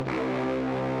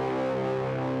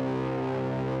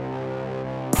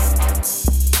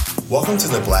Welcome to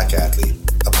The Black Athlete,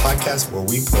 a podcast where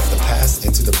we put the past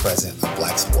into the present of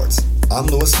Black sports. I'm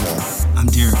Lewis Moore. I'm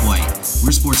Derek White.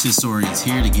 We're sports historians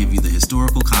here to give you the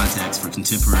historical context for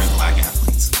contemporary Black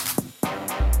athletes.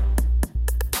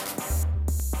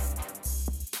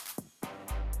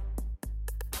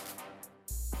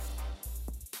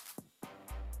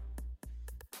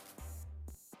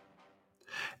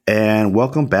 And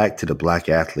welcome back to The Black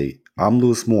Athlete. I'm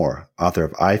Lewis Moore, author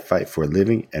of I Fight for a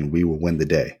Living and We Will Win the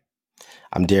Day.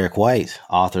 I'm Derek White,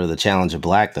 author of The Challenge of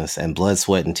Blackness and Blood,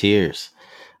 Sweat, and Tears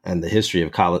and the History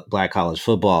of Black College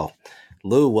Football.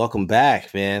 Lou, welcome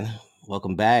back, man.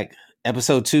 Welcome back.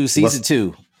 Episode 2, Season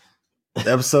 2.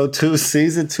 Episode 2,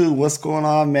 Season 2. What's going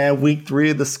on, man? Week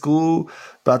 3 of the school.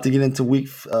 About to get into week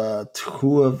 2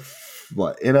 of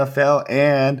NFL,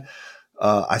 and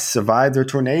I survived a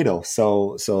tornado.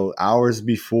 So hours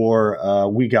before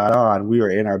we got on, we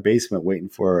were in our basement waiting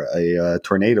for a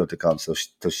tornado to come. So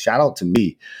shout out to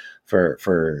me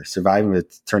for surviving a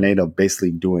tornado, basically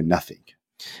doing nothing.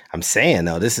 I'm saying,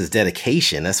 though, this is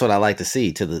dedication. That's what I like to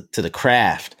see to the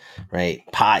craft, right?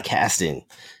 Podcasting,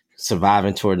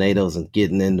 surviving tornadoes and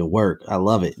getting into work. I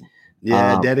love it.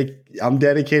 Yeah, I'm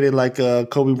dedicated like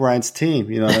Kobe Bryant's team.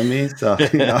 You know what I mean? So,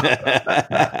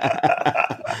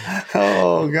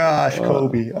 oh gosh,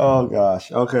 Kobe. Oh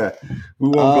gosh. Okay, we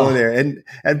won't go there. And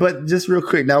but just real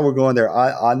quick, now we're going there.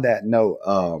 On that note,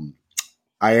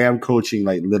 I am coaching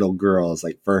like little girls,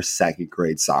 like first, second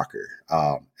grade soccer,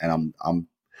 and I'm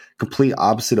complete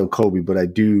opposite of Kobe, but I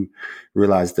do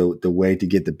realize the way to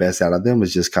get the best out of them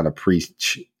is just kind of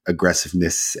preach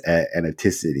aggressiveness and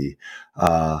authenticity.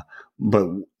 But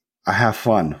I have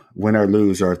fun, win or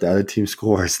lose, or if the other team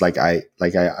scores, I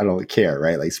don't care,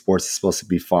 right? Like sports is supposed to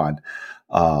be fun.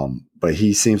 But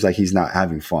he seems like he's not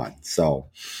having fun. So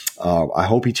I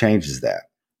hope he changes that.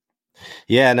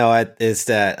 Yeah, no, it's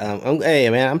that. Hey,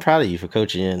 man, I'm proud of you for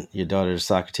coaching your daughter's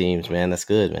soccer teams, man. That's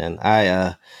good, man.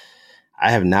 I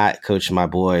have not coached my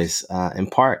boys in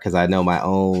part because I know my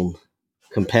own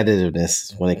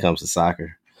competitiveness when it comes to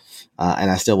soccer. And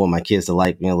I still want my kids to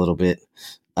like me a little bit.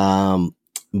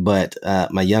 But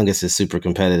my youngest is super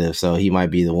competitive, so he might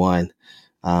be the one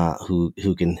who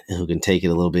can take it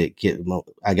a little bit.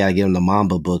 I got to give him the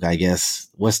Mamba book, I guess.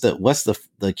 What's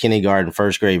the kindergarten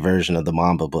first grade version of the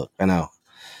Mamba book? I know.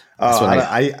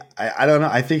 I don't know.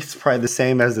 I think it's probably the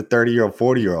same as the 30-year-old,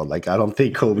 40-year-old. Like, I don't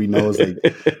think Kobe knows like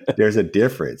there's a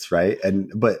difference, right?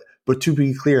 And but to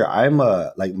be clear, I'm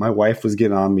like my wife was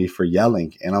getting on me for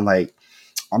yelling, and I'm like,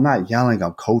 I'm not yelling,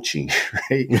 I'm coaching,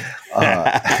 right?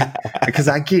 Because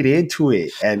I get into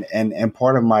it, and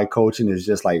part of my coaching is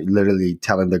just like literally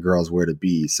telling the girls where to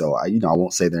be. So I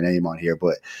won't say their name on here,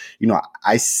 but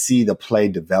I see the play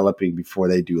developing before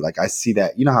they do. Like I see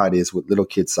that, you know how it is with little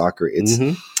kids soccer.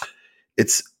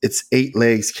 It's 8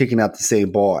 legs kicking out the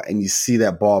same ball, and you see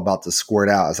that ball about to squirt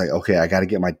out. It's like, okay, I got to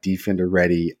get my defender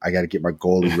ready. I got to get my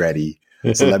goalie ready.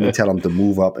 So let me tell them to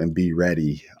move up and be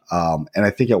ready. And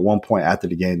I think at one point after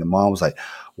the game, the mom was like,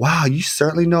 wow, you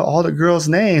certainly know all the girls'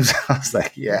 names. I was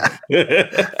like, yeah.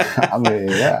 I mean,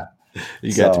 yeah.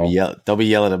 You got to be don't be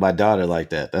yelling at my daughter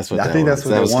like that. That's what I think that's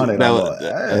what they wanted.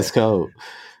 That's cool.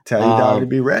 Tell your daughter to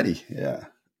be ready. Yeah.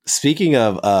 Speaking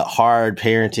of hard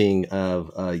parenting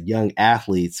of young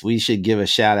athletes, we should give a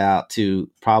shout out to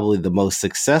probably the most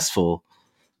successful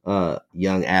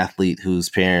young athlete whose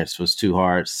parents was too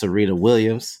hard, Serena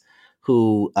Williams,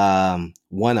 who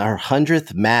won her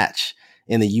 100th match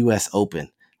in the U.S.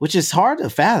 Open, which is hard to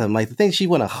fathom. Like, the thing, she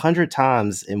won 100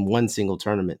 times in one single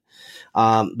tournament,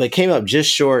 but came up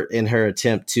just short in her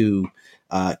attempt to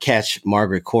catch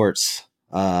Margaret Court's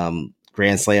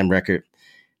Grand Slam record.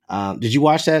 Did you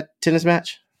watch that tennis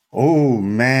match? Oh,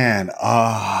 man.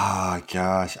 Oh,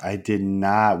 gosh. I did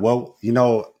not. Well,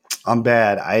 I'm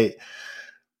bad.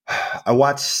 I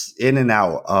watched in and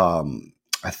out.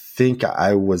 I think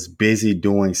I was busy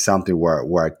doing something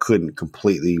where I couldn't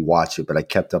completely watch it, but I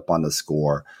kept up on the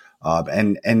score.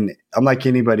 And I'm like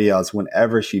anybody else.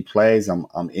 Whenever she plays,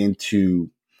 I'm into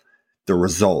the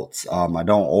results. I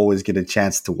don't always get a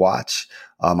chance to watch.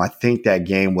 I think that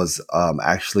game was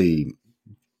actually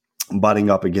butting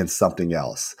up against something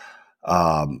else.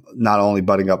 Not only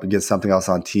butting up against something else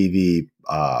on TV,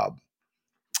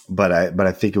 but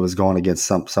I think it was going against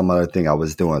some other thing I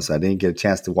was doing, so I didn't get a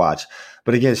chance to watch.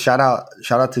 But again, shout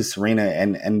out to Serena,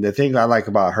 and the thing I like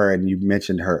about her, and you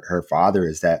mentioned her father,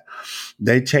 is that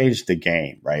they changed the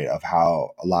game, right, of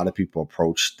how a lot of people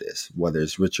approach this, whether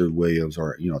it's Richard Williams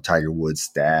or Tiger Woods'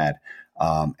 dad,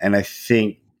 and I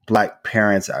think Black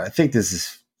parents, I think this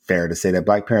is fair to say that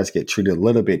Black parents get treated a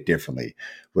little bit differently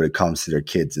when it comes to their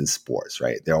kids in sports,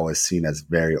 right? They're always seen as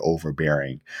very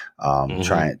overbearing,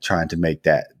 trying to make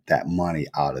that money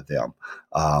out of them.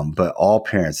 But all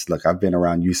parents, look, I've been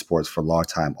around youth sports for a long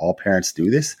time. All parents do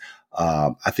this.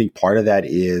 I think part of that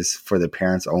is for the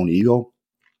parents' own ego.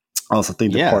 I also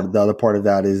think the other part of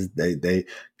that is they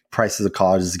prices of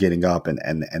college is getting up,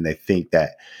 and they think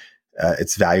that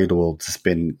it's valuable to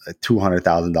spend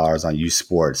 $200,000 on youth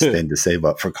sports than to save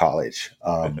up for college.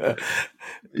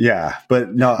 Yeah,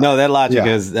 but no, that logic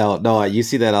is no. You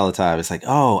see that all the time. It's like,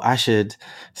 oh, I should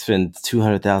spend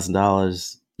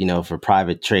 $200,000, for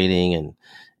private training and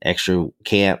extra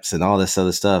camps and all this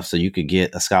other stuff, so you could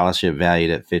get a scholarship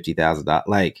valued at $50,000.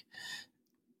 Like,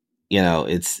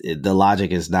 the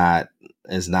logic is not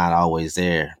always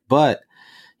there. But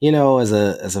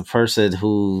as a person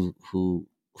who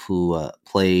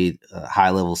played high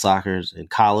level soccer in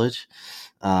college,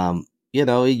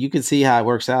 you can see how it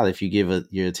works out if you give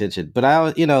your attention.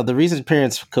 But the reason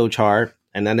parents coach hard,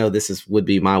 and I know this would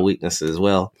be my weakness as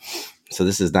well, so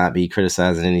this is not me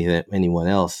criticizing anyone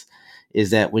else, is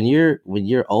that when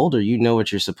you're older, you know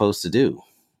what you're supposed to do,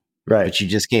 right? But you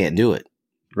just can't do it,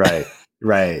 right.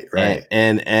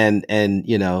 and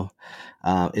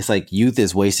it's like youth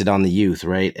is wasted on the youth,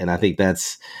 right? And I think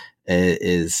that's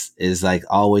is like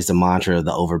always the mantra of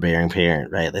the overbearing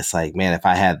parent, right? It's like, man, if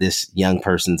I had this young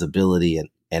person's ability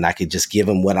and I could just give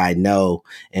them what I know,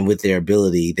 and with their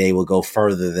ability, they will go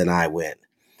further than I went.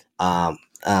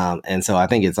 And so I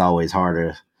think it's always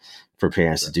harder for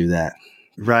parents to do that.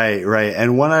 Right.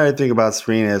 And one other thing about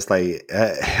Serena is like,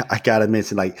 I gotta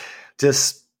mention, like,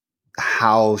 just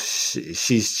how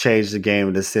she's changed the game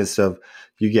in the sense of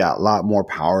you get a lot more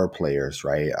power players,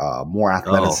 right? More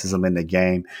athleticism in the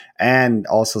game, and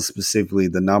also specifically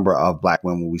the number of Black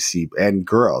women we see and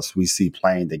girls we see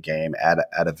playing the game at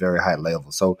a very high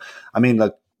level. So, I mean,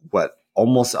 like,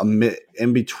 almost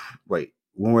in between, wait.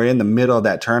 When we're in the middle of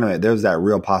that tournament, there's that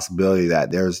real possibility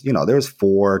that there's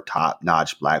 4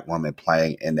 top-notch Black women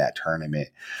playing in that tournament.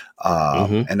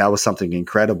 And that was something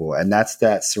incredible. And that's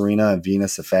that Serena and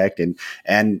Venus effect,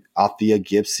 and Althea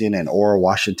Gibson and Ora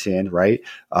Washington, right?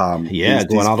 These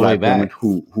going all the way back.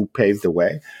 Who paved the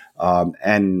way.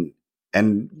 And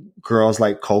girls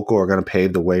like Coco are going to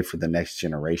pave the way for the next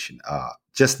generation.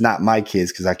 Just not my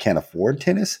kids, because I can't afford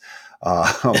tennis.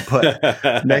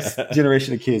 But next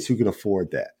generation of kids who can afford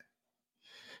that.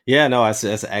 Yeah, no, that's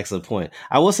an excellent point.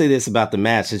 I will say this about the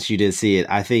match, since you did see it.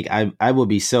 I think I will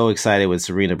be so excited when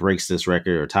Serena breaks this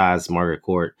record or ties Margaret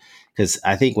Court, because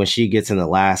I think when she gets in the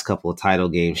last couple of title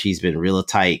games, she's been real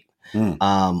tight.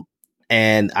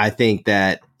 And I think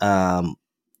that,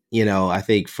 I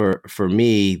think for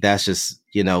me, that's just,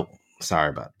 sorry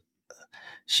about it.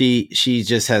 She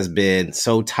just has been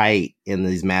so tight in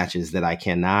these matches that I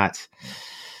cannot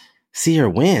see her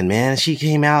win, man. She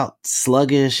came out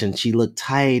sluggish and she looked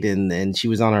tight, and she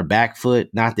was on her back foot,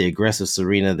 not the aggressive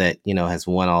Serena that, has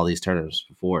won all these tournaments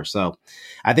before. So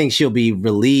I think she'll be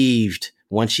relieved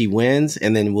once she wins,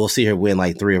 and then we'll see her win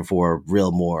like 3 or 4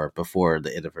 real more before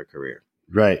the end of her career.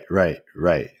 Right.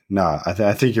 No,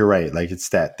 I think you're right. Like, it's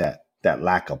that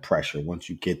lack of pressure. Once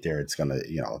you get there, it's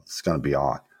gonna be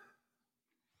on.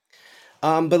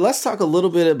 But let's talk a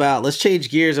little bit let's change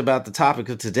gears about the topic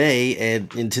of today.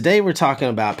 And today we're talking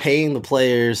about paying the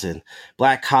players and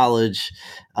Black college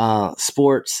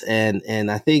sports. And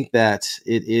I think that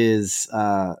it is,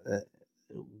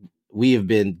 we have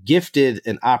been gifted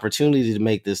an opportunity to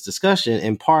make this discussion,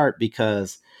 in part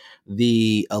because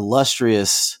the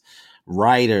illustrious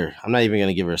writer, I'm not even going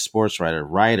to give her a sports writer,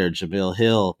 Jemele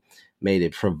Hill, made a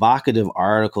provocative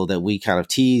article that we kind of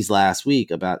teased last week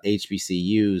about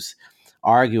HBCUs,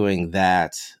 arguing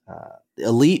that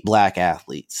elite Black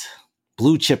athletes,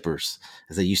 blue chippers,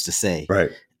 as they used to say, right,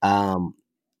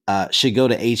 should go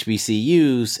to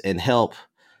HBCUs and help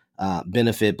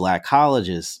benefit Black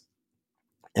colleges,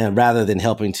 and rather than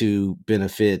helping to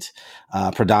benefit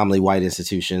predominantly white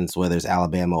institutions, whether it's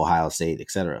Alabama, Ohio State,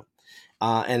 et cetera.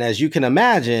 And as you can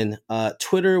imagine,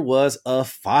 Twitter was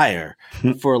afire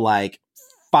for like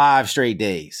 5 straight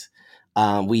days.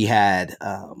 We had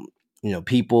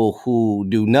people who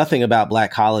do nothing about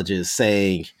Black colleges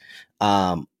saying,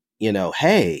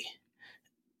 hey,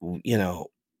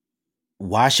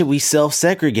 why should we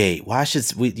self-segregate? Why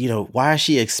should we, why is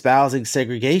she espousing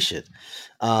segregation?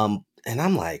 And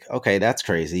I'm like, okay, that's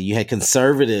crazy. You had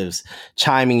conservatives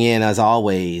chiming in as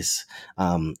always.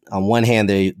 On one hand,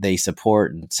 they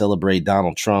support and celebrate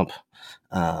Donald Trump,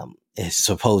 his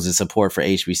supposed support for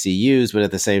HBCUs, but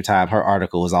at the same time, her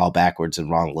article was all backwards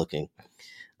and wrong looking.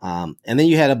 And then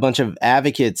you had a bunch of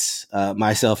advocates,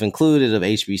 myself included, of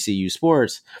HBCU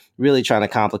sports, really trying to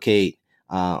complicate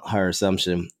her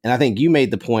assumption. And I think you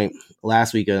made the point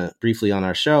last week briefly on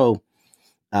our show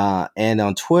and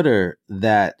on Twitter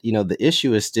that, the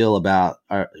issue is still about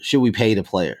should we pay the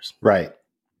players? Right.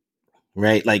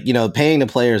 Right. Like, paying the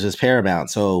players is paramount.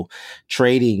 So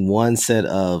trading one set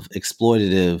of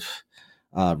exploitative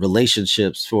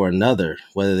relationships for another,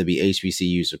 whether they be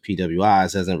HBCUs or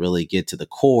PWIs, doesn't really get to the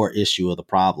core issue of the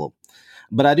problem.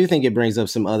 But I do think it brings up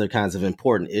some other kinds of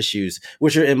important issues,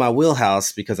 which are in my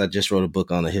wheelhouse because I just wrote a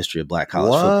book on the history of Black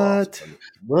college football.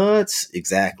 What?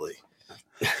 Exactly.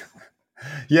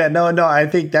 Yeah, no. I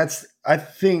think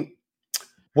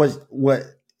what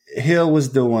Hill was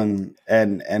doing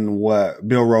and what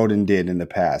Bill Rhoden did in the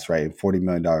past, right? $40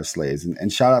 million slaves.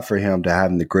 And shout out for him to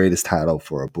having the greatest title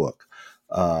for a book.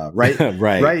 Right.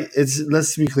 Right.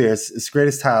 Let's be clear. It's the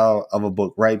greatest title of a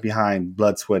book, right behind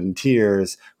Blood, Sweat, and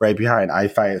Tears, right behind I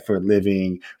Fight for a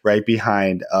Living, right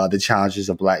behind The Challenges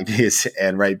of Blackness,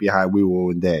 and right behind We Will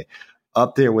One Day.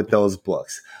 Up there with those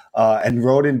books. And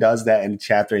Rhoden does that in the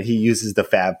chapter, and he uses the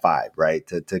Fab Five, right,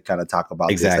 to kind of talk about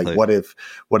exactly. This. Like,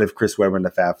 what if Chris Webber and the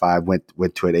Fab Five went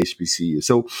to an HBCU?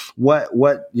 So what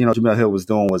Jemele Hill was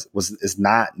doing is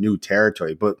not new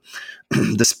territory, but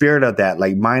the spirit of that,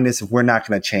 like, minus if we're not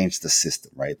going to change the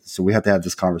system, right? So we have to have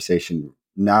this conversation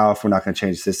now if we're not going to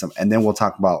change the system, and then we'll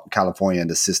talk about California and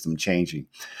the system changing.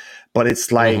 But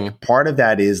it's like part of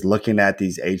that is looking at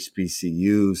these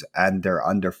HBCUs and they're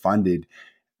underfunded.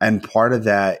 And part of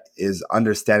that is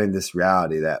understanding this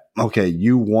reality that, okay,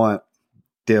 you want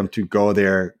them to go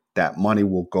there, that money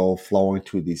will go flowing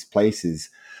to these places.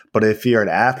 But if you're an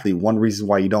athlete, one reason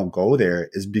why you don't go there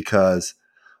is because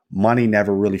money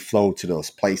never really flowed to those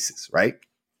places, right?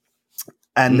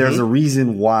 And there's a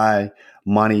reason why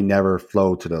money never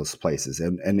flowed to those places.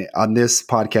 And on this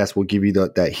podcast, we'll give you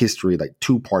that history, like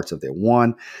two parts of it.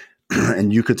 One,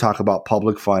 and you could talk about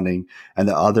public funding, and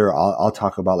the other, I'll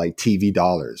talk about like TV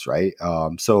dollars, right?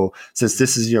 So since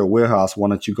this is your wheelhouse, why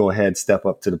don't you go ahead, step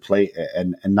up to the plate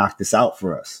and knock this out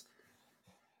for us?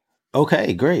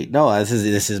 Okay, great. No,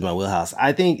 this is my wheelhouse.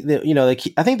 I think that,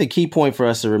 the key point for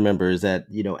us to remember is that,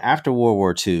 after World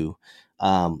War II,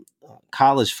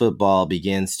 college football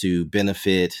begins to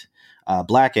benefit,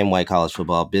 Black and white college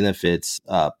football benefits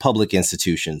public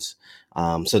institutions.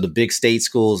 So the big state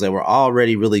schools that were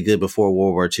already really good before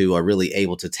World War II are really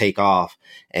able to take off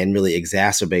and really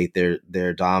exacerbate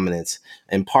their dominance,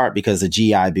 in part because the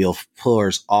GI Bill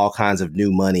pours all kinds of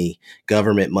new money,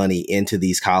 government money, into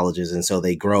these colleges. And so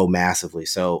they grow massively.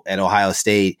 So at Ohio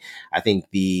State, I think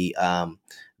the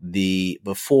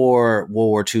before World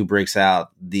War II breaks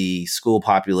out, the school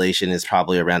population is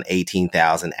probably around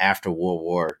 18,000. After World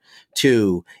War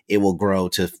II, it will grow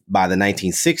to, by the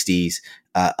 1960s,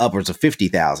 upwards of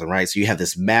 50,000, right? So you have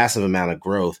this massive amount of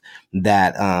growth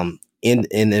that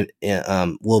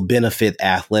will benefit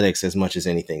athletics as much as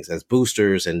anything, as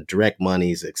boosters and direct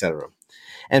monies, et cetera.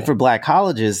 And for Black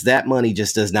colleges, that money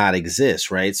just does not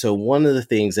exist, right? So one of the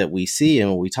things that we see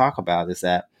and what we talk about is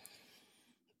that,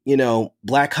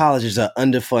 Black colleges are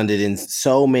underfunded in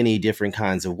so many different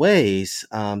kinds of ways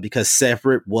because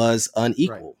separate was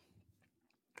unequal. Right.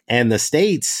 And the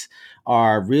states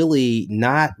are really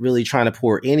not really trying to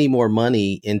pour any more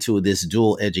money into this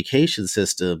dual education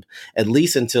system, at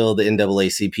least until the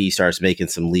NAACP starts making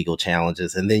some legal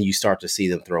challenges. And then you start to see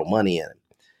them throw money in it.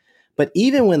 But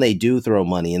even when they do throw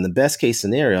money, in the best case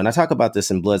scenario, and I talk about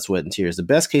this in Blood, Sweat, and Tears, the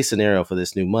best case scenario for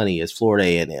this new money is Florida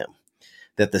A&M.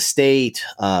 That the state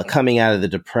coming out of the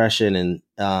Depression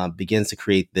and begins to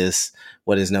create this,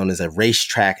 what is known as a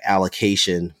racetrack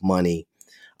allocation money,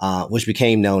 which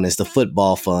became known as the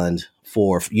football fund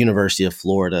for University of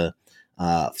Florida,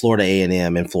 Florida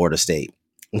A&M, and Florida State.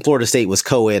 And Florida State was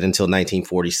co-ed until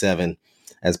 1947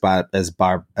 as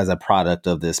a product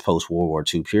of this post-World War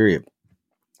II period.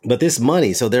 But this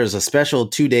money, so there's a special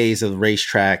 2 days of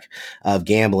racetrack of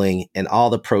gambling, and all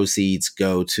the proceeds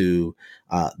go to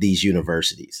these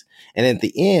universities. And at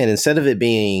the end, instead of it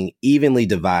being evenly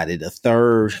divided, a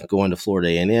third going to Florida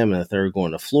A&M and a third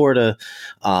going to Florida,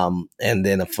 and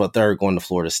then a third going to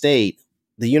Florida State,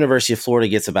 the University of Florida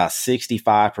gets about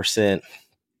 65%.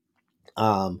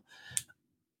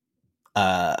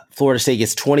 Florida State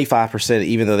gets 25%,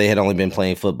 even though they had only been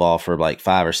playing football for like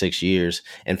 5 or 6 years,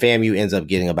 and FAMU ends up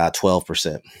getting about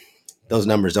 12%. Those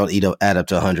numbers don't add up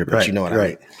to 100, but you know what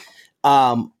I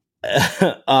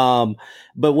mean.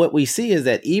 But what we see is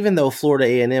that even though Florida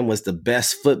A&M was the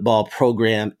best football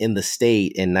program in the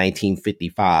state in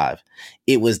 1955,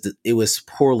 it was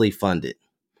poorly funded.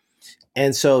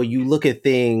 And so you look at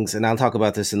things, and I'll talk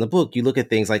about this in the book, you look at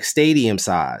things like stadium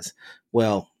size.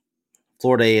 Well,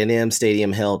 Florida A&M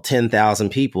Stadium held 10,000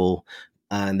 people,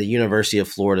 and the University of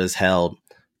Florida's held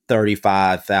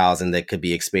 35,000 that could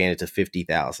be expanded to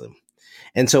 50,000.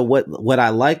 And so what I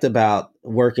liked about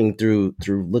working through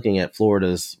looking at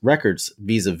Florida's records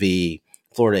vis-a-vis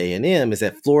Florida A&M is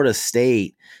that Florida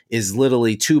State is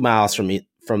literally 2 miles from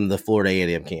the Florida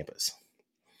A&M campus.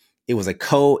 It was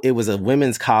a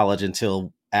women's college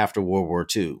until after World War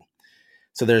II.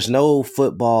 So there's no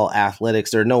football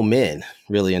athletics. There are no men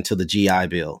really until the GI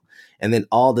Bill. And then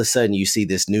all of a sudden you see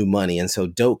this new money. And so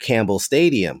Doak Campbell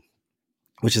Stadium,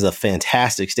 which is a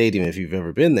fantastic stadium if you've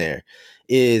ever been there,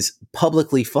 is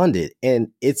publicly funded.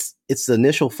 And its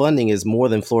initial funding is more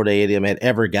than Florida A&M had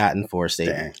ever gotten for a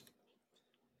stadium. Dang.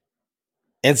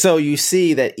 And so you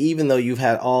see that even though you've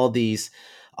had all this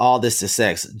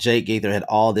success, Jake Gaither had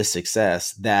all this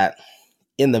success, that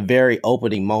in the very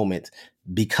opening moment,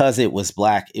 because it was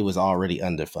Black, it was already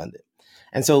underfunded.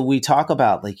 And so we talk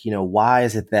about, like, why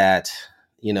is it that,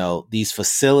 these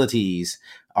facilities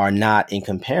are not in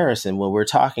comparison? Well, we're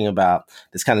talking about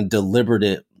this kind of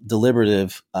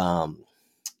deliberative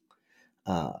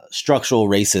structural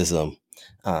racism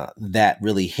that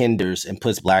really hinders and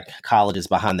puts Black colleges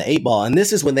behind the 8 ball. And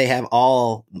this is when they have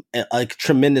a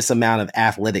tremendous amount of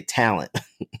athletic talent.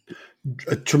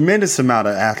 A tremendous amount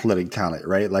of athletic talent,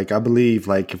 right? Like, I believe,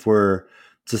 like, if we're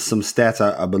just some stats,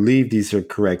 I believe these are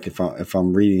correct. If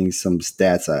I'm reading some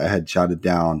stats, I had jotted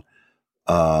down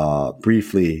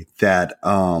briefly that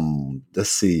let's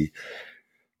see,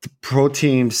 the pro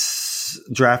teams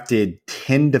drafted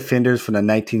 10 defenders from the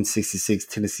 1966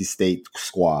 Tennessee State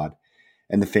squad,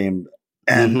 and the famed.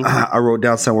 And I wrote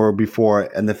down somewhere before,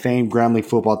 and the famed Grambling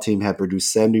football team had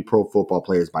produced 70 pro football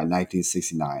players by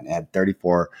 1969. It had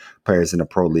 34 players in the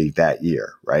pro league that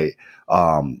year, right?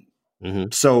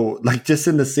 So, like, just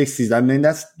in the 60s, I mean,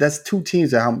 that's two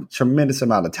teams that have a tremendous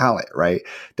amount of talent, right?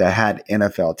 That had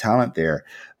NFL talent there,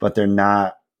 but they're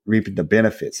not reaping the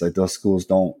benefits. Like, those schools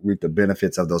don't reap the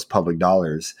benefits of those public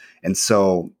dollars. And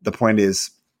so the point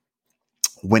is,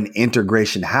 when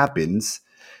integration happens,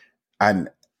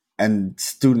 and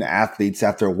student athletes,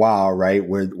 after a while, right,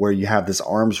 where you have this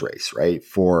arms race, right,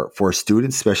 for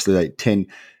students, especially like 10,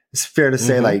 it's fair to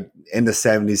say, like, in the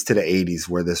 70s to the 80s,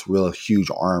 where this real huge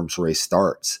arms race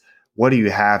starts. What do you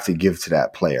have to give to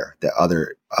that player that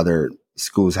other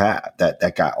schools have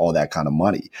that got all that kind of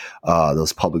money?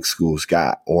 Those public schools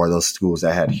got, or those schools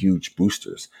that had huge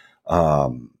boosters,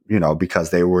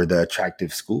 because they were the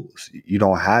attractive schools. You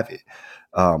don't have it.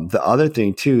 The other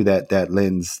thing too that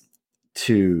lends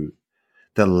to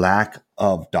the lack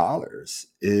of dollars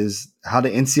is how the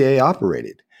NCAA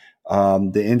operated.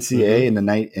 The NCAA in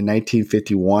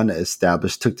 1951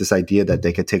 took this idea that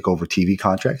they could take over TV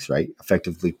contracts, right?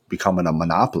 Effectively becoming a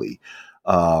monopoly,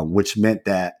 which meant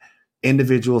that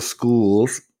individual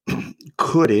schools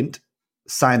couldn't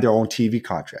sign their own TV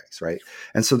contracts, right?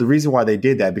 And so the reason why they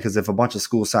did that, because if a bunch of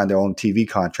schools signed their own TV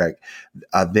contract,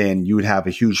 then you would have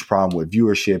a huge problem with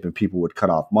viewership and people would cut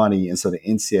off money. And so the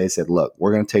NCAA said, look,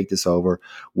 we're going to take this over.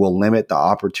 We'll limit the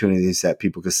opportunities that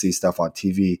people could see stuff on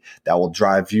TV that will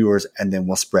drive viewers, and then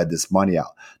we'll spread this money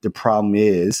out. The problem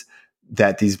is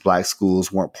that these Black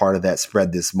schools weren't part of that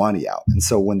spread this money out. And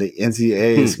so when the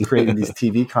NCAA is creating these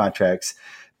TV contracts,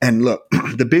 and look,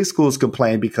 the big schools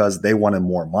complained because they wanted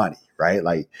more money, right?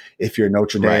 Like, if you're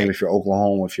Notre Dame, right, if you're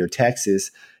Oklahoma, if you're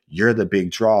Texas, you're the big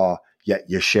draw, yet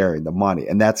you're sharing the money.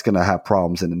 And that's going to have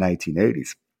problems in the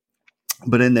 1980s.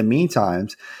 But in the meantime,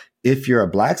 if you're a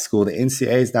Black school, the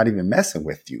NCAA is not even messing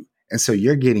with you. And so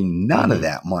you're getting none of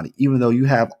that money, even though you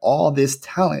have all this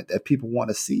talent that people want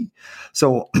to see.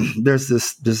 So there's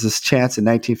this chance in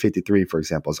 1953, for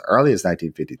example, as early as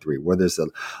 1953, where there's a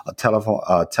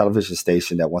television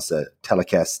station that wants to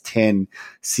telecast 10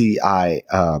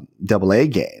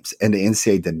 NCAA games, and the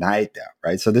NCAA denied that,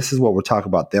 right? So this is what we're talking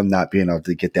about, them not being able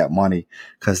to get that money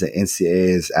because the NCAA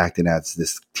is acting as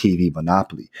this TV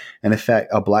monopoly. And in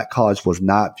fact, a Black college was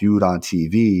not viewed on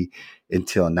TV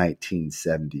until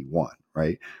 1971,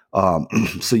 right?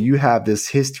 So you have this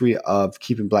history of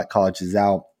keeping Black colleges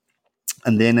out.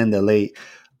 And then in the late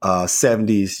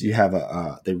 70s, you have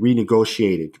they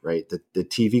renegotiated, right, the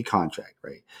TV contract,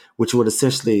 right, which would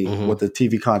essentially, what the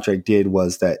TV contract did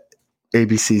was that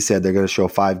ABC said they're going to show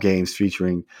 5 games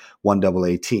featuring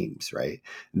 1AA teams, right?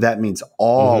 That means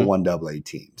all 1AA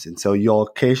teams. And so you'll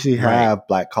occasionally have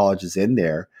Black colleges in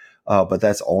there, but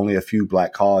that's only a few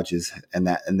Black colleges, and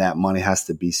that money has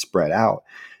to be spread out.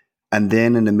 And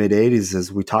then in the mid 80s,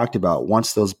 as we talked about,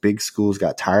 once those big schools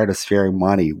got tired of sharing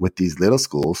money with these little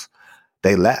schools,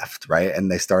 they left, right?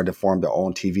 And they started to form their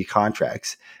own TV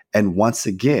contracts. And once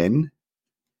again,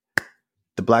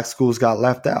 the black schools got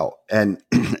left out. And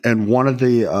and one of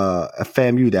the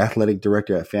FAMU, the athletic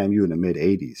director at FAMU in the mid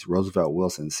 '80s, Roosevelt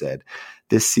Wilson, said,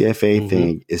 "This CFA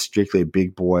thing is strictly a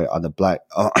big boy on the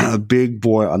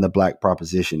black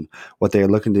proposition. What they're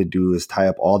looking to do is tie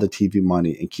up all the TV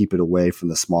money and keep it away from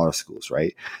the smaller schools."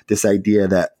 Right? This idea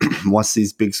that once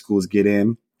these big schools get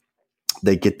in,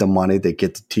 they get the money, they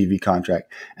get the TV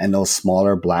contract, and those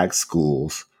smaller black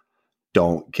schools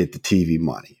don't get the TV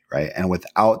money, right? And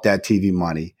without that TV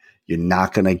money, you're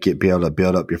not going to be able to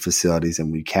build up your facilities.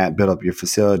 And when you can't build up your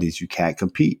facilities, you can't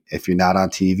compete. If you're not on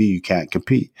TV, you can't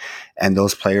compete. And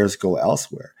those players go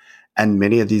elsewhere. And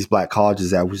many of these black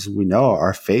colleges, as we know,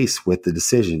 are faced with the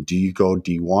decision: do you go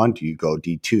D1? Do you go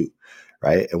D2?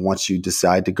 Right? And once you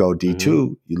decide to go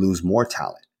D2, you lose more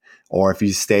talent. Or if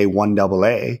you stay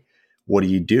 1AA, what do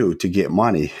you do to get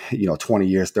money? 20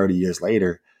 years, 30 years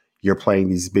later, you're playing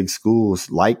these big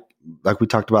schools like we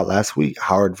talked about last week,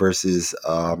 Howard versus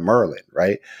Maryland,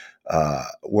 right?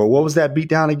 What was that beat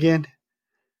down again?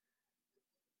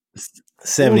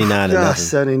 79 to nothing.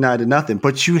 79 to nothing.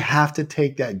 But you have to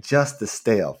take that just to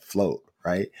stay afloat,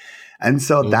 right? And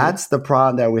so that's the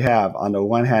problem that we have. On the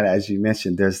one hand, as you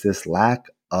mentioned, there's this lack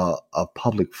of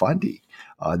public funding.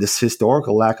 This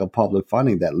historical lack of public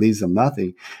funding that leaves them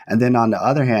nothing. And then on the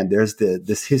other hand, there's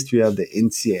this history of the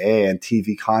NCAA and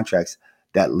TV contracts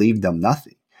that leave them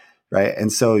nothing, right?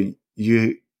 And so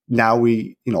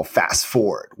we fast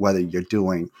forward, whether you're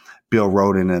doing Bill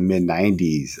Rhoden in the mid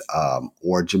 90s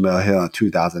or Jemele Hill in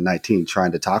 2019,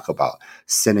 trying to talk about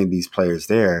sending these players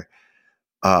there.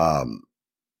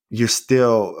 You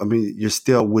still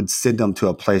would send them to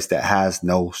a place that has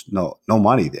no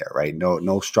money there, right?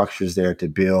 No structures there to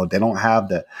build. They don't have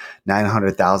the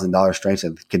 $900,000 strength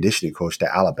and conditioning coach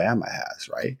that Alabama has,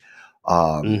 right?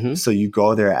 So you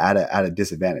go there at a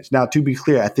disadvantage. Now, to be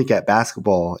clear, I think at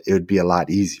basketball it would be a lot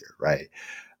easier, right?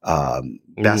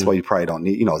 Basketball you probably don't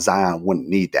need. Zion wouldn't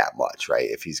need that much, right?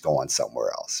 If he's going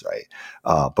somewhere else, right?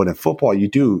 But in football, you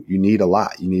need a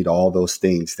lot. You need all those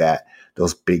things that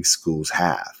those big schools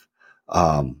have.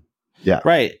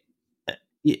 Right.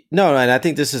 No, and I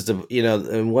think this is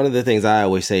and one of the things I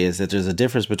always say is that there's a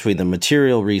difference between the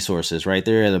material resources, right?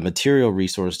 They're at a material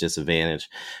resource disadvantage,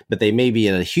 but they may be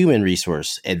at a human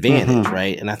resource advantage,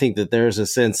 right? And I think that there's a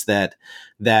sense that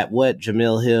what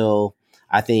Jemele Hill,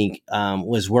 I think,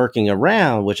 was working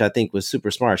around, which I think was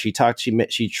super smart. She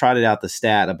trotted out the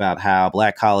stat about how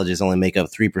black colleges only make up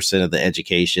 3% of the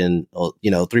education, or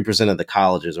 3% of the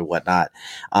colleges or whatnot,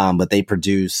 but they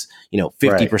produce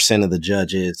 50% of the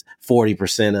judges,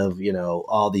 40% of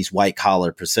all these white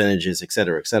collar percentages, et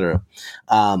cetera, et cetera.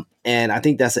 And I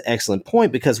think that's an excellent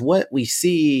point, because what we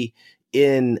see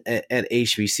at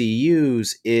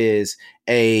HBCUs is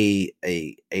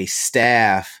a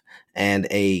staff and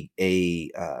a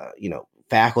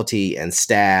faculty and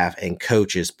staff and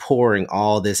coaches pouring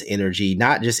all this energy,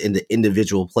 not just into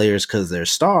individual players because they're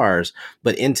stars,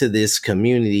 but into this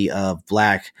community of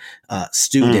black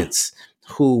students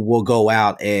who will go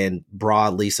out and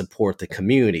broadly support the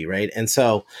community, right? And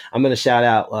so I'm going to shout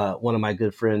out one of my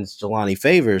good friends, Jelani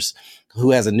Favors,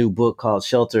 who has a new book called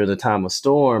Shelter in the Time of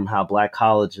Storm, How Black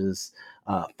Colleges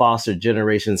Foster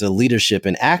Generations of Leadership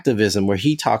and Activism, where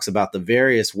he talks about the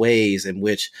various ways in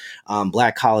which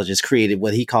black colleges created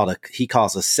what he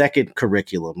calls a second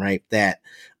curriculum, right? That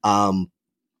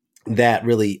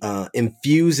really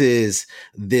infuses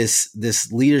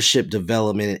this leadership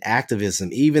development and activism,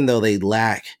 even though they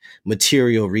lack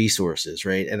material resources,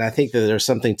 right? And I think that there's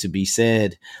something to be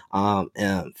said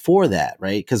for that,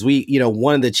 right? Because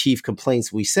one of the chief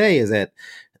complaints we say is that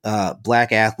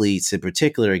black athletes in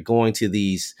particular are going to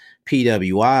these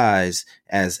PWIs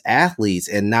as athletes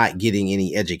and not getting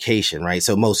any education, right?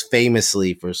 So most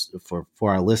famously for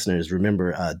our listeners,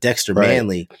 remember Dexter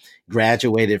Manley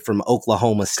graduated from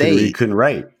Oklahoma State. He couldn't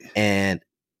write. And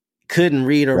couldn't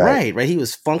read or write, right? He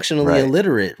was functionally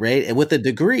illiterate, right? And with a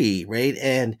degree, right?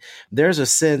 And there's a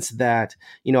sense that,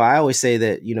 I always say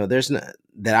that,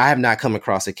 that I have not come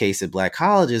across a case at black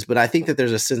colleges, but I think that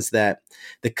there's a sense that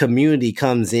the community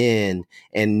comes in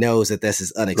and knows that this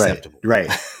is unacceptable.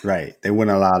 Right. They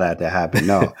wouldn't allow that to happen.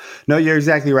 No, you're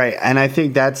exactly right. And I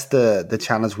think that's the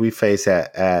challenge we face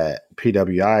at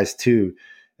PWIs too.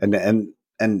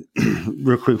 And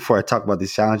real quick before I talk about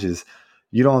these challenges,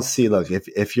 you don't see, look,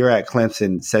 if you're at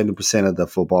Clemson, 70% of the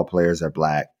football players are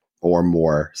black or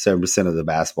more, 7% of the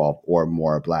basketball or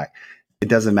more are black. It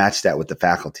doesn't match that with the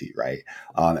faculty, right?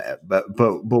 But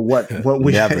what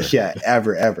we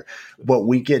ever what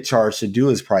we get charged to do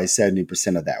is probably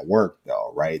 70% of that work,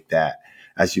 though, right? That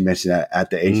as you mentioned at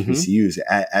the Mm-hmm. HBCUs.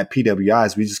 At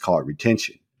PWIs, we just call it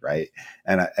retention, right?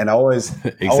 And I always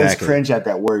Exactly. cringe at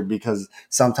that word because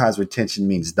sometimes retention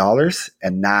means dollars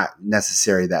and not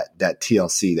necessarily that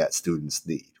TLC that students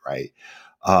need, right?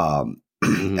 Um,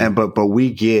 Mm-hmm. and but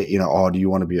we get, oh, do you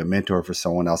want to be a mentor for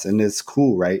someone else? And it's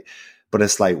cool, right? But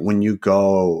it's like when you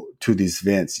go to these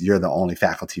events, you're the only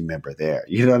faculty member there.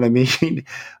 You know what I mean?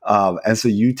 And so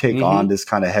you take on Mm-hmm. this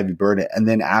kind of heavy burden, and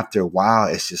then after a while,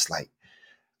 it's just like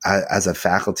as a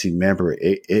faculty member,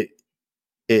 it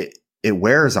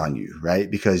wears on you, right?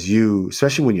 Because you,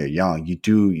 especially when you're young,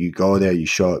 you go there, you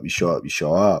show up, you show up, you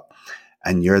show up,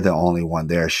 and you're the only one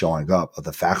there showing up of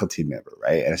the faculty member,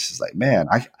 right? And it's just like, man,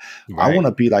 I Right. want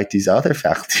to be like these other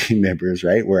faculty members,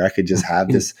 right? Where I could just have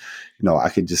this, I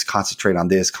could just concentrate on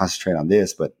this,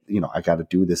 but I got to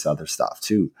do this other stuff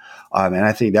too. And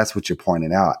I think that's what you're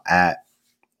pointing out at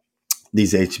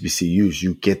these HBCUs.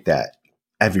 You get that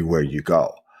everywhere you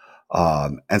go.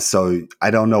 And so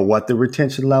I don't know what the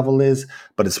retention level is,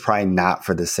 but it's probably not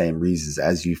for the same reasons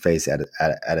as you face at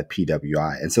a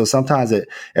PWI. And so sometimes it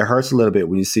hurts a little bit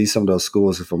when you see some of those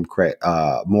schools from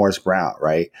Morris Brown,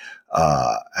 right?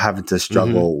 Having to Mm-hmm.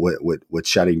 struggle with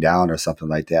shutting down or something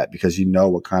like that, because you know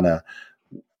what kind of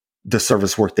the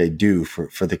service work they do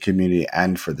for the community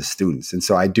and for the students. And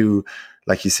so I do,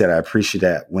 like you said, I appreciate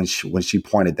that when she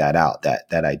pointed that out,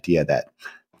 that idea that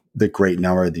the great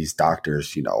number of these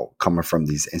doctors, coming from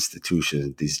these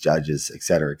institutions, these judges, et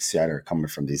cetera, coming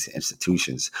from these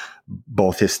institutions,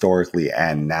 both historically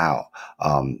and now.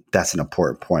 That's an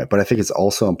important point. But I think it's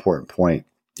also an important point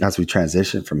as we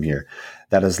transition from here,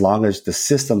 that as long as the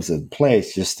system's in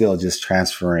place, you're still just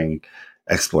transferring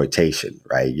exploitation,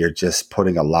 right? You're just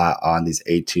putting a lot on these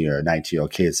 18 or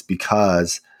 19-year-old kids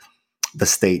because the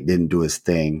state didn't do its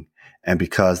thing, and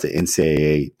because the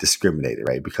NCAA discriminated,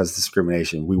 right? Because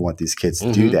discrimination, we want these kids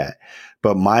to do Mm-hmm. that.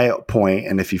 But my point,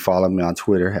 and if you follow me on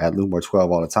Twitter at Lumore12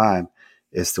 all the time,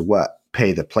 is to what?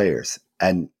 Pay the players.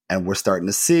 And we're starting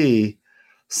to see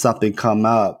something come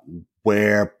up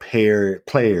where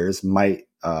players might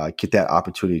get that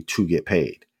opportunity to get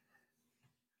paid.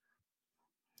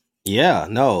 Yeah,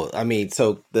 no, I mean,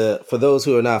 so for those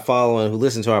who are not following, who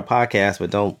listen to our podcast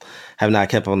but have not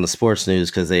kept on the sports news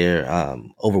because they're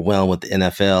overwhelmed with the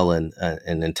NFL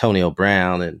and Antonio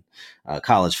Brown and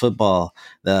college football,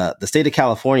 the state of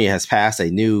California has passed a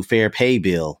new fair pay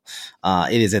bill.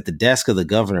 It is at the desk of the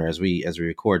governor as we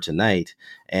record tonight,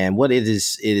 and what it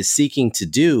is seeking to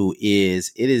do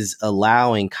is it is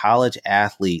allowing college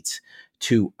athletes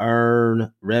to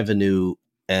earn revenue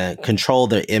and control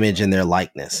their image and their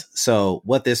likeness. So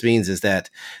what this means is that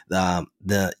the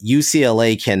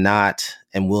UCLA cannot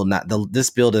and will not. This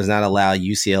bill does not allow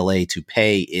UCLA to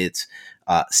pay its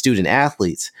student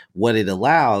athletes. What it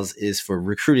allows is for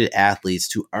recruited athletes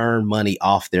to earn money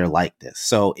off their likeness.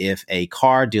 So if a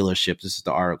car dealership, this is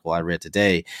the article I read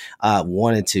today,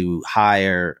 wanted to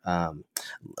hire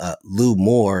Lou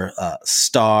Moore,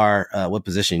 star, what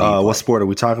position do you What play? sport are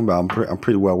we talking about? I'm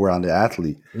pretty well rounded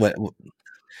athlete. What?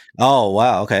 Oh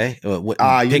wow! Okay, pick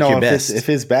your If best.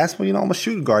 it's basketball, I'm a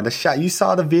shooting guard. The shot, you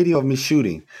saw the video of me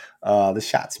shooting. The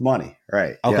shot's money,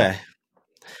 right? Yeah. Okay,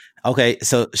 okay.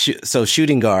 So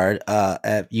shooting guard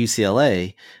at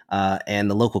UCLA,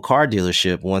 and the local car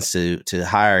dealership wants to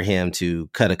hire him to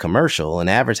cut a commercial, an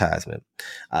advertisement.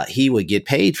 He would get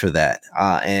paid for that,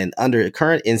 and under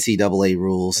current NCAA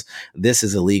rules, this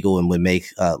is illegal and would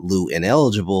make Lou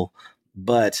ineligible.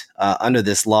 But under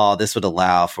this law, this would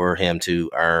allow for him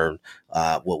to earn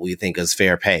what we think is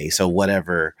fair pay. So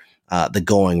whatever the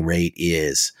going rate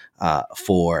is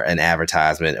for an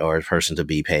advertisement or a person to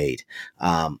be paid.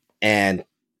 And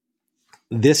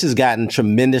this has gotten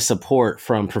tremendous support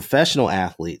from professional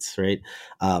athletes, right?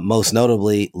 Most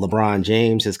notably, LeBron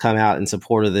James has come out in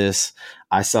support of this.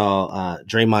 I saw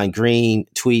Draymond Green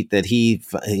tweet that he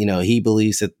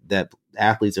believes that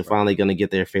athletes are finally going to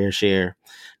get their fair share.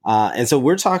 And so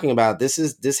we're talking about this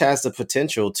has the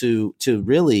potential to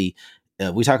really,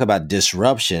 we talk about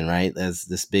disruption, right? As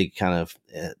this big kind of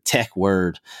tech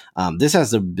word. This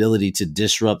has the ability to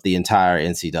disrupt the entire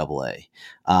NCAA.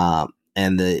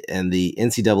 And the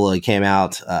NCAA came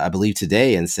out, I believe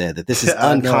today, and said that this is I know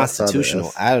I saw unconstitutional.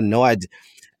 this. I have no idea.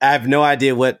 I have no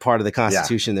idea what part of the Yeah.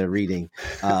 Constitution they're reading,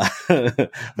 The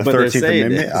but they're 13th saying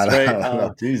Amendment. this, right? I don't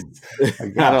know. Jesus. My I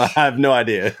gosh. have no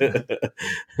idea.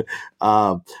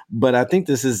 But I think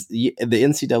this is the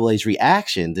NCAA's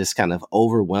reaction. This kind of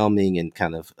overwhelming and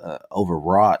kind of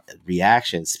overwrought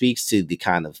reaction speaks to the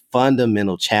kind of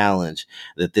fundamental challenge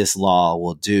that this law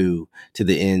will do to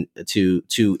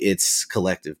to its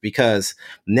collective. Because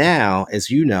now, as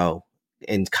you know,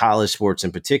 in college sports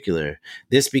in particular,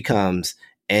 this becomes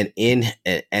an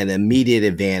immediate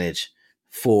advantage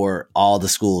for all the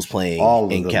schools playing All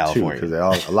of in them too, California.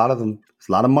 because a lot of them, there's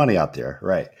a lot of money out there,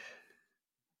 right?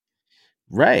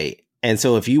 Right. And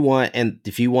so if you want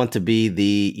to be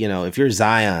the, if you're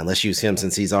Zion, let's use him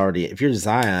since if you're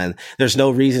Zion, there's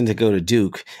no reason to go to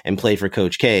Duke and play for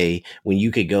Coach K when you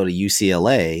could go to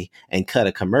UCLA and cut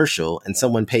a commercial and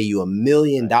someone pay you $1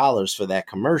 million for that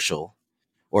commercial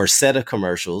or set of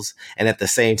commercials. And at the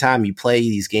same time, you play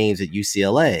these games at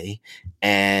UCLA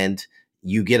and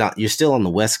you're still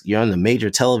on you're on the major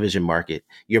television market.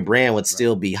 Your brand would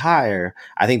still be higher.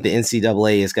 I think the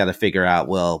NCAA has got to figure out,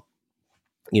 well,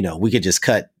 we could just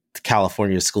cut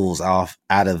California schools off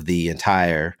out of the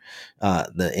entire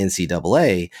the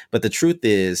NCAA. But the truth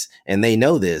is, and they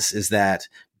know this, is that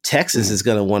Texas is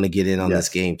going to want to get in on this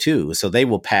game too. So they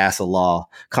will pass a law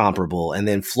comparable. And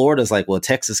then Florida's like, well,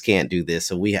 Texas can't do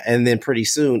this. And then pretty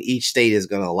soon each state is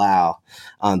going to allow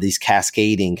these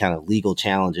cascading kind of legal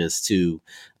challenges to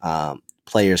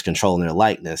players controlling their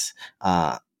likeness.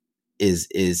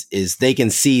 Is they can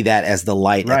see that as the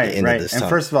light at the end of this tunnel. And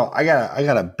first of all, I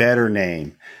got a better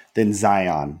name than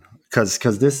Zion because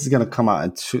this is going to come out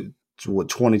in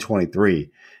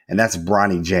 2023, and that's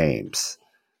Bronny James,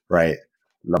 right?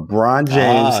 LeBron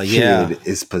James' kid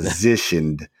is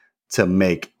positioned to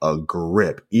make a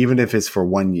grip, even if it's for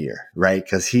 1 year, right?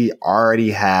 Because he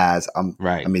already has,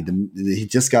 I mean, he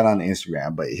just got on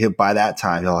Instagram, but by that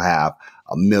time he'll have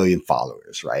 1 million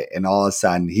followers, right? And all of a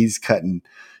sudden he's cutting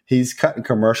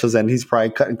commercials, and he's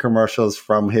probably cutting commercials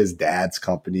from his dad's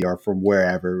company or from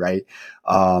wherever, right?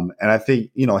 And I think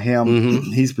him,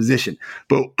 he's positioned.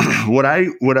 But what I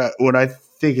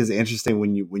think is interesting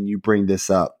when you bring this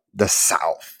up, the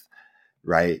South,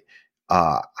 right?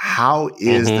 How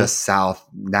is the South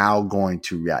now going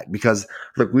to react? Because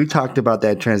look, we talked about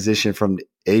that transition from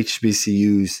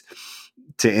HBCUs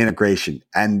to integration,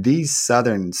 and these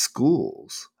Southern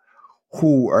schools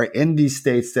who are in these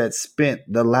states that spent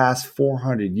the last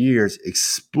 400 years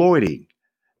exploiting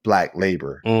Black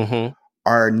labor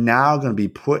are now going to be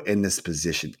put in this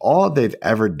position. All they've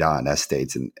ever done as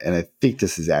states, and I think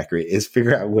this is accurate, is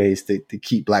figure out ways to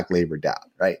keep Black labor down,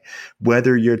 right?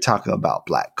 Whether you're talking about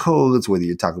Black codes, whether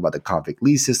you're talking about the convict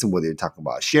lease system, whether you're talking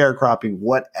about sharecropping,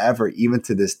 whatever, even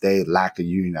to this day, lack of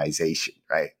unionization,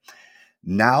 right?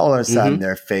 Now all of a sudden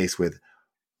they're faced with,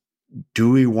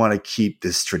 do we want to keep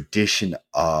this tradition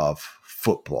of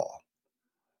football,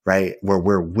 right? Where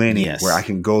we're winning, where I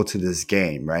can go to this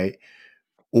game, right?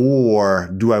 Or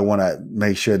do I want to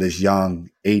make sure this young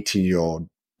 18-year-old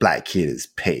Black kid is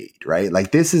paid, right?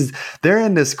 Like they're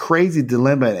in this crazy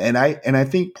dilemma. And I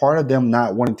think part of them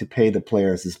not wanting to pay the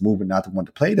players, this movement not to want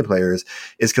to pay the players,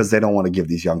 is because they don't want to give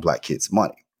these young Black kids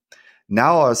money.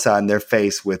 Now all of a sudden they're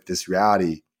faced with this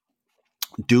reality.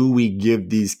 Do we give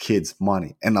these kids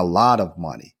money, and a lot of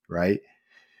money, right?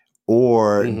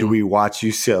 Or do we watch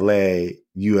UCLA,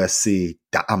 USC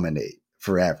dominate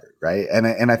forever, right?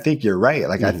 And I think you're right.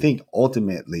 Like I think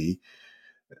ultimately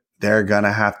they're going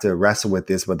to have to wrestle with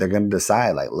this, but they're going to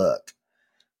decide like, look,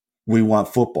 we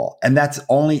want football. And that's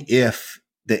only if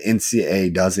the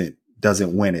NCAA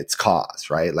doesn't win its cause,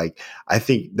 right? Like I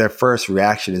think their first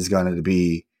reaction is going to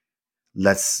be,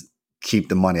 let's keep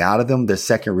the money out of them. Their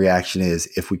second reaction is,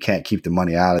 if we can't keep the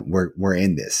money out, we're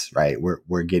in this, right?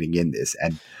 We're getting in this,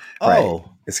 and right,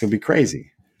 it's gonna be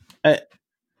crazy.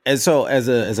 And so,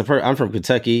 I'm from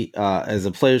Kentucky. As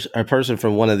a person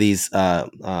from one of these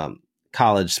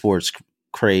college sports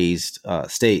crazed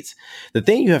states, the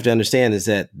thing you have to understand is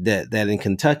that in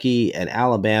Kentucky and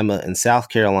Alabama and South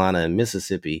Carolina and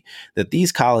Mississippi, that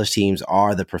these college teams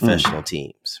are the professional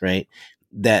teams, right?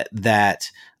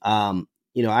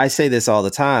 I say this all the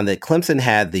time, that Clemson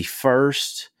had the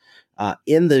first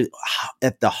in the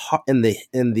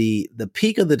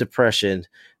peak of the Depression,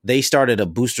 they started a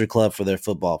booster club for their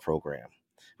football program,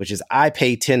 which is I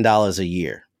pay $10 a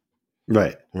year,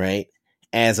 right,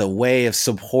 as a way of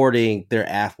supporting their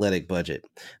athletic budget.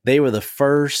 They were the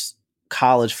first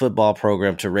college football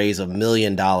program to raise $1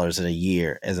 million in a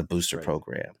year as a booster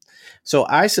program. So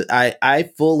I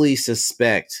fully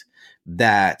suspect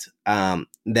that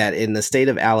that in the state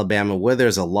of Alabama, whether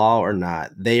there's a law or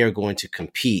not, they are going to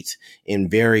compete in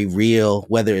very real,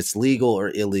 whether it's legal or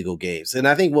illegal games. And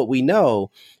I think what we know,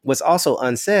 what's also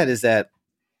unsaid, is that,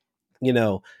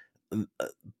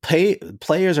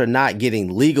 players are not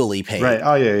getting legally paid. Right.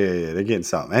 Oh yeah. They're getting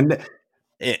something.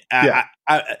 And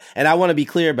I want to be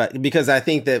clear about, because I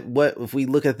think that if we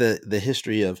look at the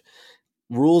history of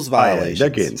rules violations, they're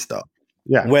getting stuff.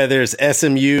 Yeah. whether it's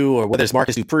SMU or whether it's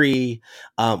Marcus Dupree,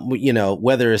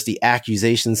 whether it's the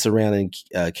accusations surrounding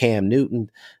Cam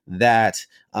Newton, that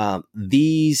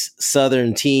these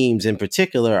Southern teams in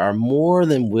particular are more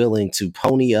than willing to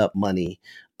pony up money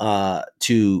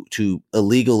to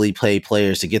illegally pay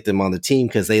players to get them on the team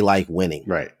because they like winning.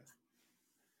 Right.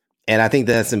 And I think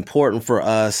that's important for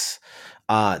us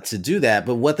to do that.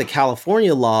 But what the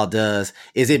California law does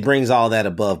is it brings all that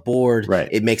above board. Right.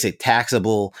 It makes it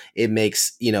taxable. It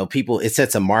makes, people, it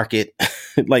sets a market.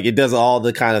 Like it does all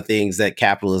the kind of things that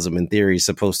capitalism in theory is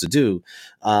supposed to do.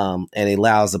 And it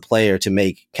allows the player to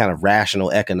make kind of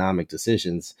rational economic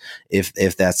decisions if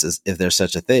there's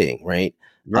such a thing. Right.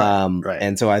 Right.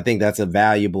 And so I think that's a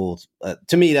valuable,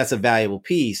 to me, that's a valuable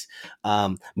piece.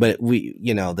 But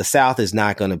the South is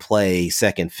not going to play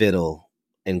second fiddle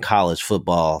in college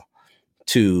football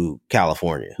to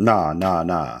California. No.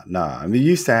 I mean, it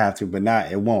used to have to, but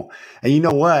not, it won't. And you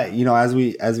know what? As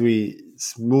we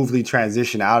smoothly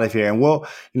transition out of here, and we'll,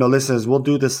 listeners, we'll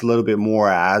do this a little bit more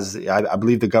as I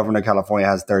believe the governor of California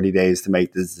has 30 days to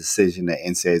make this decision that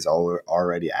NCAA is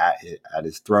already at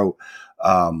his throat.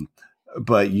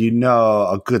 But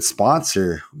a good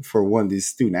sponsor for one of these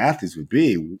student athletes would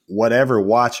be whatever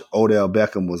watch Odell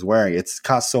Beckham was wearing. It's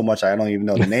cost so much I don't even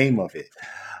know the name of it.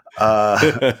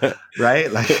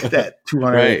 Right, like that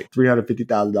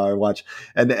 $350,000 watch.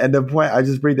 And the point, I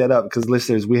just bring that up because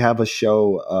listeners, we have a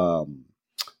show,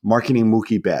 Marketing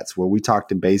Mookie Bets, where we talked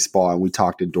to baseball and we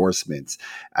talked endorsements.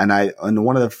 And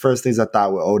one of the first things I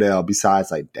thought with Odell,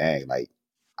 besides like, dang, like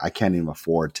I can't even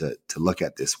afford to look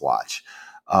at this watch,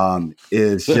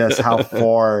 is just how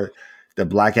far the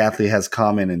Black athlete has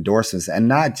come in endorsements, and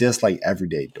not just like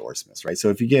everyday endorsements, right?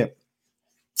 So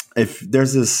if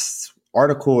there's this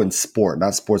article in Sport,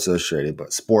 not Sports Illustrated,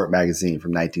 but Sport magazine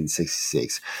from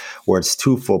 1966, where it's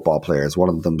two football players. One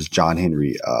of them is John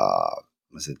Henry,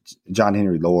 was it John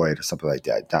Henry Lloyd or something like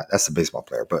that? That's a baseball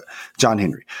player, but John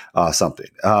Henry,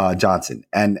 Johnson,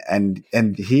 and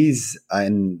he's,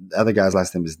 and the other guy's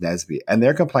last name is Nesby, and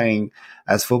they're complaining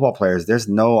as football players, there's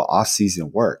no off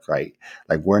season work, right?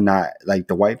 Like we're not, like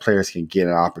the white players can get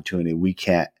an opportunity, we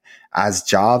can't, as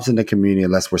jobs in the community,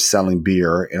 unless we're selling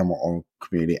beer in our own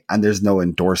community, and there's no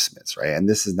endorsements, right? And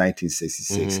this is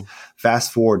 1966. Mm-hmm.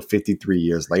 Fast forward 53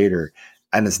 years later,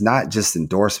 and it's not just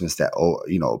endorsements that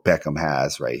Beckham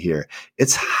has right here.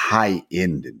 It's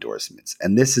high-end endorsements.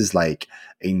 And this is like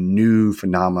a new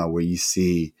phenomenon where you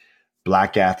see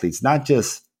Black athletes, not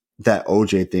just that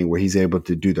OJ thing where he's able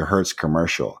to do the Hertz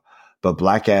commercial, but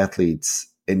Black athletes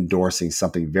endorsing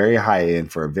something very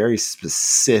high-end for a very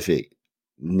specific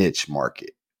niche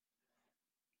market.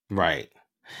 Right.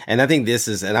 And I think this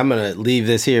is, and I'm going to leave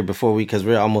this here because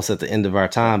we're almost at the end of our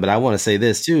time, but I want to say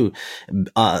this too,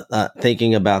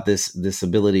 thinking about this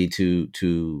ability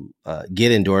to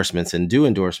get endorsements and do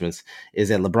endorsements, is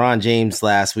that LeBron James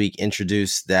last week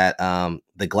introduced that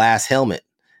the glass helmet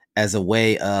as a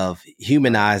way of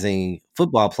humanizing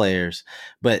football players.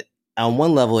 But on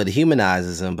one level, it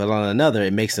humanizes them, but on another,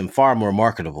 it makes them far more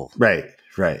marketable. Right.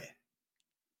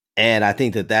 And I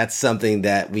think that that's something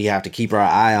that we have to keep our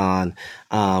eye on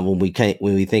when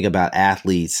we think about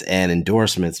athletes and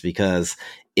endorsements, because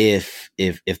if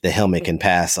the helmet can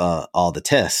pass all the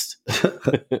tests,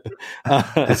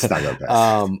 it's not gonna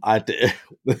pass.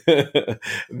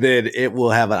 Then it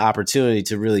will have an opportunity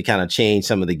to really kind of change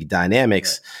some of the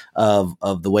dynamics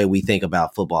of the way we think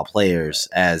about football players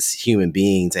as human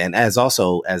beings, and as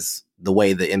the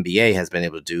way the NBA has been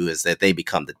able to do, is that they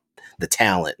become the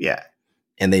talent. Yeah.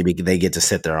 And they get to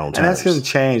set their own terms. And that's going to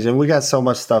change. And we got so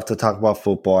much stuff to talk about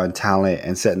football and talent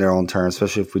and setting their own terms,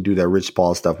 especially if we do that Rich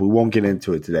Paul stuff. We won't get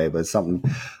into it today, but it's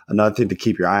another thing to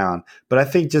keep your eye on. But I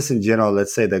think just in general,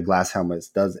 let's say the glass helmets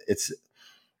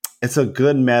it's a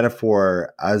good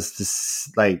metaphor as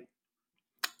this, like,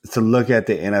 to look at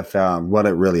the NFL and what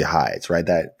it really hides, right?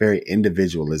 That very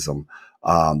individualism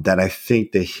that I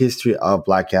think the history of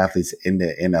Black athletes in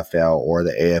the NFL or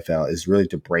the AFL is really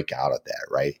to break out of that,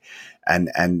 right? And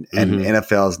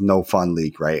NFL is no fun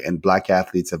league, right? And Black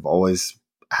athletes have always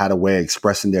had a way of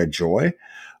expressing their joy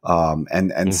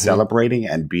and celebrating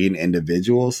and being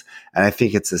individuals. And I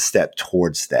think it's a step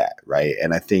towards that, right?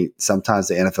 And I think sometimes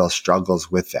the NFL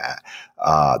struggles with that.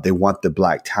 They want the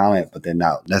Black talent, but they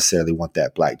not necessarily want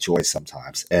that Black joy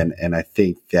sometimes. And I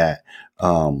think that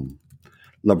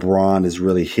LeBron is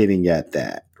really hitting at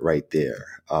that right there.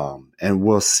 And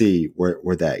we'll see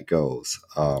where that goes.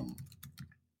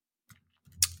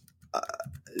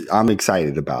 I'm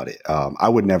excited about it. I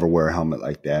would never wear a helmet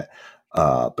like that.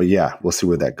 But yeah, we'll see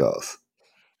where that goes.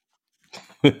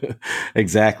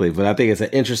 Exactly, but I think it's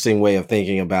an interesting way of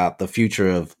thinking about the future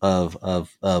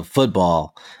of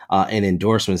football and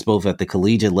endorsements, both at the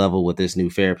collegiate level with this new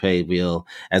fair pay bill,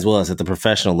 as well as at the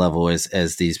professional level,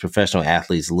 as these professional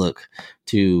athletes look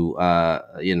to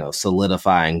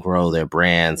solidify and grow their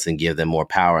brands and give them more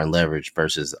power and leverage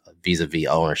versus vis-a-vis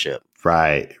ownership.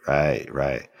 Right.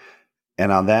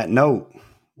 And on that note,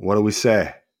 what do we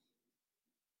say?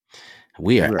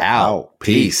 We are We're out. out.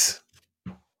 Peace. Peace.